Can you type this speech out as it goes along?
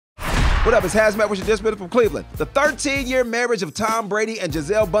What up, it's HazMatt with your Dish from Cleveland. The 13-year marriage of Tom Brady and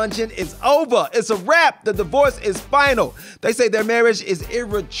Gisele Bündchen is over. It's a wrap. The divorce is final. They say their marriage is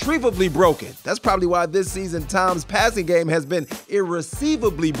irretrievably broken. That's probably why this season Tom's passing game has been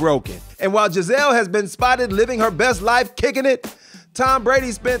irretrievably broken. And while Gisele has been spotted living her best life kicking it, Tom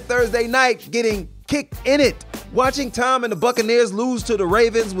Brady spent Thursday night getting kicked in it. Watching Tom and the Buccaneers lose to the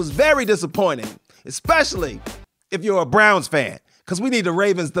Ravens was very disappointing, especially if you're a Browns fan, because we need the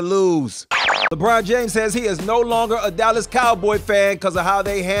Ravens to lose. LeBron James says he is no longer a Dallas Cowboy fan because of how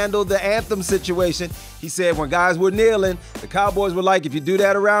they handled the anthem situation. He said when guys were kneeling, the Cowboys were like, if you do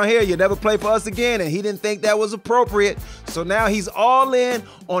that around here, you'll never play for us again, and he didn't think that was appropriate. So now he's all in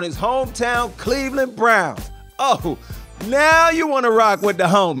on his hometown Cleveland Browns. Oh, now you want to rock with the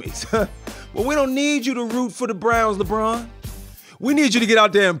homies. Well, we don't need you to root for the Browns, LeBron. We need you to get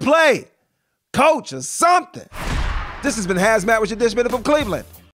out there and play, coach or something. This has been HazMatt with your Dish from Cleveland.